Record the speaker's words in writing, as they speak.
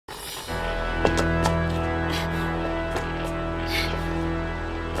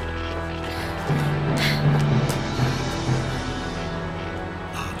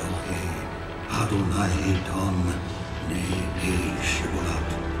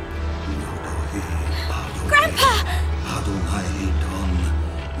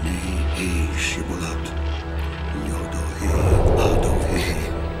Shibulat. Yodohe Adohe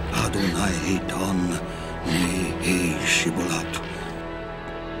Adonai Don Nehe Shibulat.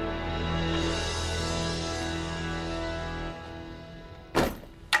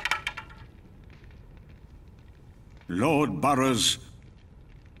 Lord Burrough,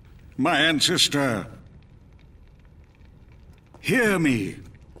 my ancestor, hear me.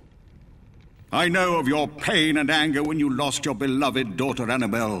 I know of your pain and anger when you lost your beloved daughter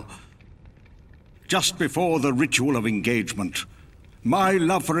Annabel. Just before the ritual of engagement, my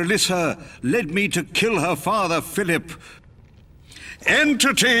love for Alyssa led me to kill her father, Philip.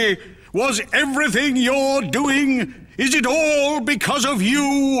 Entity, was everything you're doing? Is it all because of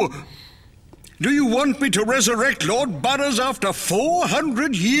you? Do you want me to resurrect Lord Burrough after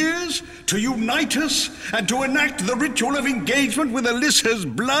 400 years? To unite us and to enact the ritual of engagement with Alyssa's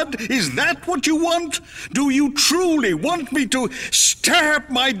blood? Is that what you want? Do you truly want me to stab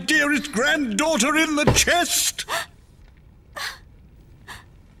my dearest granddaughter in the chest?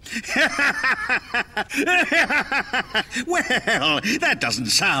 Well, that doesn't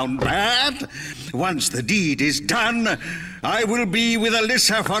sound bad. Once the deed is done, I will be with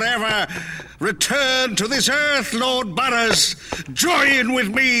Alyssa forever. Return to this earth, Lord Burrough. Join with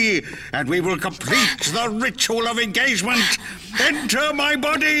me, and we will complete the ritual of engagement. Enter my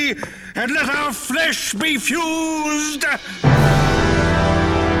body, and let our flesh be fused.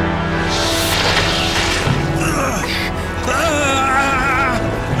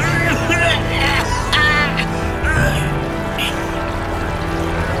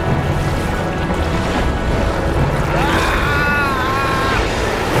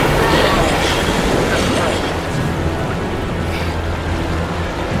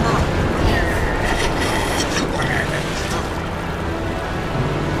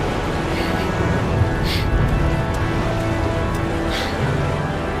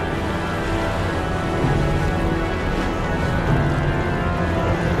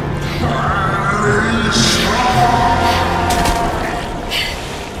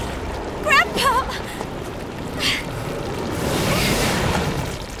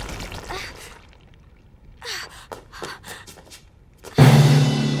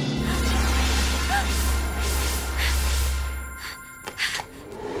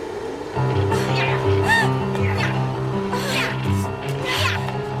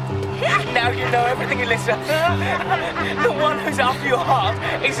 Now you know everything, Alyssa. The one who's after your heart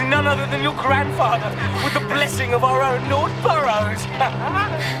is none other than your grandfather, with the blessing of our own Lord Burrough.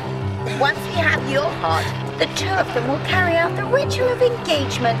 Once we have your heart, the two of them will carry out the ritual of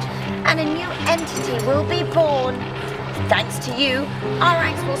engagement, and a new entity will be born. Thanks to you, our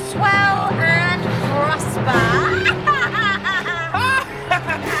ranks will swell and prosper.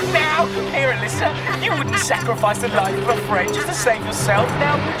 Now, here, Alyssa, you wouldn't sacrifice the life of a friend just to save yourself,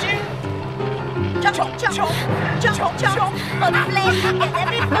 now would you? Chop, chop, chop, chop, chop, chop. On the flame, get them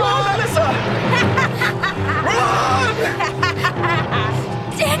before. Run, Alyssa! Run!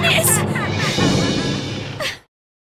 Dennis!